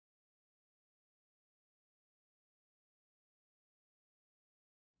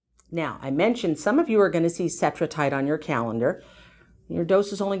Now, I mentioned some of you are going to see Cetrotide on your calendar. Your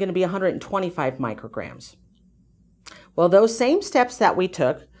dose is only going to be 125 micrograms. Well, those same steps that we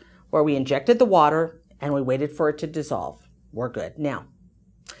took, where we injected the water and we waited for it to dissolve, we're good. Now,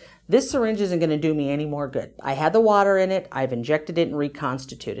 this syringe isn't going to do me any more good. I had the water in it, I've injected it and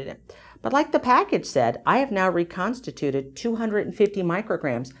reconstituted it. But like the package said, I have now reconstituted 250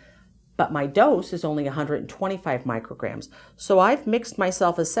 micrograms, but my dose is only 125 micrograms. So I've mixed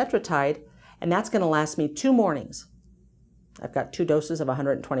myself a Cetrotide, and that's going to last me 2 mornings. I've got 2 doses of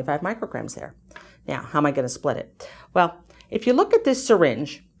 125 micrograms there. Now, how am I going to split it? Well, if you look at this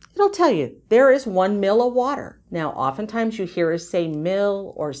syringe, it'll tell you there is 1 ml of water. Now, oftentimes you hear us say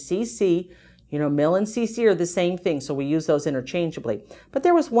ml or cc. You know, ml and cc are the same thing, so we use those interchangeably. But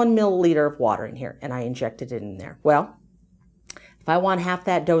there was 1 milliliter of water in here, and I injected it in there. Well, if I want half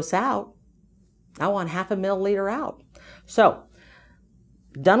that dose out, I want half a milliliter out. So,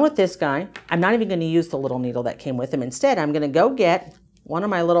 done with this guy. I'm not even going to use the little needle that came with him. Instead, I'm going to go get one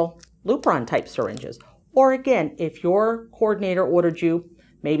of my little Lupron type syringes. Or again, if your coordinator ordered you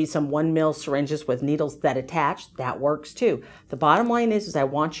maybe some 1 ml syringes with needles that attach, that works too. The bottom line is I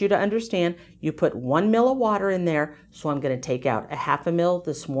want you to understand you put 1 ml of water in there, so I'm going to take out a half a ml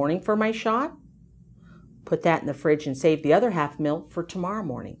this morning for my shot, put that in the fridge and save the other half ml for tomorrow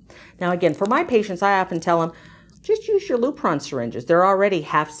morning. Now again, for my patients, I often tell them, just use your Lupron syringes. They're already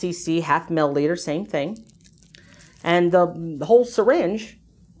half cc, half milliliter, same thing. And the whole syringe,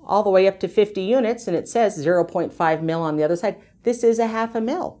 all the way up to 50 units, and it says 0.5 ml on the other side. This is a half a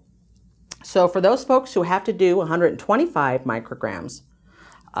ml. So for those folks who have to do 125 micrograms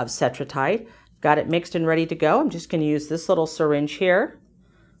of Cetrotide, got it mixed and ready to go. I'm just going to use this little syringe here,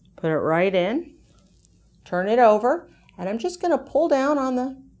 put it right in, turn it over, and I'm just going to pull down on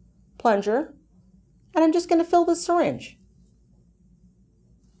the plunger, and I'm just going to fill the syringe.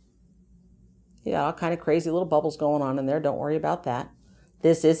 Yeah, all kind of crazy little bubbles going on in there. Don't worry about that.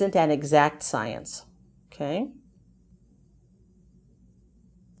 This isn't an exact science, okay?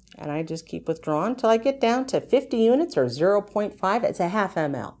 And I just keep withdrawing until I get down to 50 units or 0.5. It's a half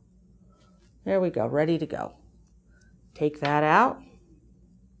ml. There we go, ready to go. Take that out.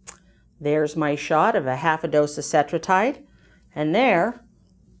 There's my shot of a half a dose of Cetrotide. And there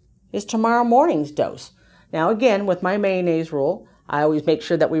is tomorrow morning's dose. Now again, with my mayonnaise rule, I always make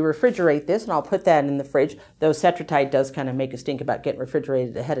sure that we refrigerate this, and I'll put that in the fridge, though Cetrotide does kind of make us think about getting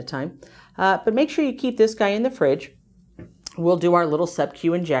refrigerated ahead of time. But make sure you keep this guy in the fridge. We'll do our little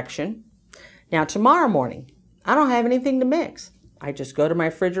sub-Q injection. Now tomorrow morning, I don't have anything to mix. I just go to my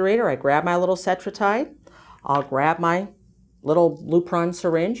refrigerator, I grab my little Cetrotide, I'll grab my little Lupron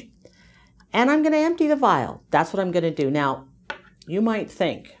syringe, and I'm going to empty the vial. That's what I'm going to do. Now, you might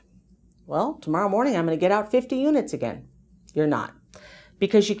think, well, tomorrow morning I'm going to get out 50 units again. You're not,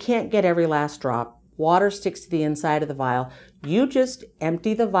 because you can't get every last drop. Water sticks to the inside of the vial. You just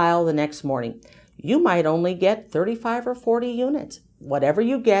empty the vial the next morning. You might only get 35 or 40 units. Whatever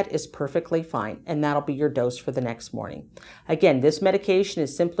you get is perfectly fine, and that'll be your dose for the next morning. Again, this medication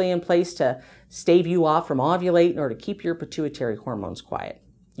is simply in place to stave you off from ovulating or to keep your pituitary hormones quiet.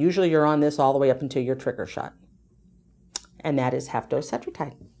 Usually you're on this all the way up until your trigger shot. And that is half dose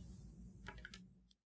Cetrotide.